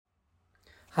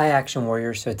Hi, Action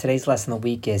Warriors. So today's lesson of the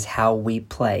week is how we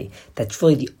play. That's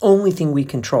really the only thing we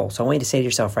control. So I want you to say to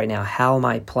yourself right now, how am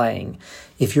I playing?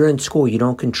 If you're in school, you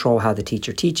don't control how the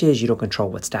teacher teaches. You don't control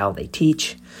what style they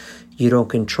teach. You don't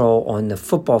control on the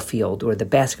football field or the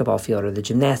basketball field or the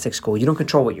gymnastics school. You don't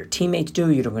control what your teammates do.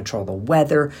 You don't control the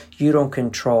weather. You don't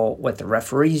control what the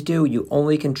referees do. You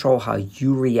only control how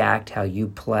you react, how you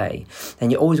play.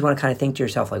 And you always want to kind of think to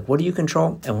yourself, like, what do you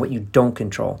control and what you don't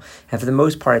control? And for the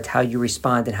most part, it's how you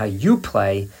respond and how you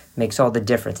play makes all the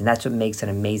difference. And that's what makes an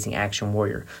amazing action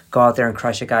warrior. Go out there and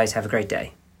crush it, guys. Have a great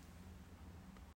day.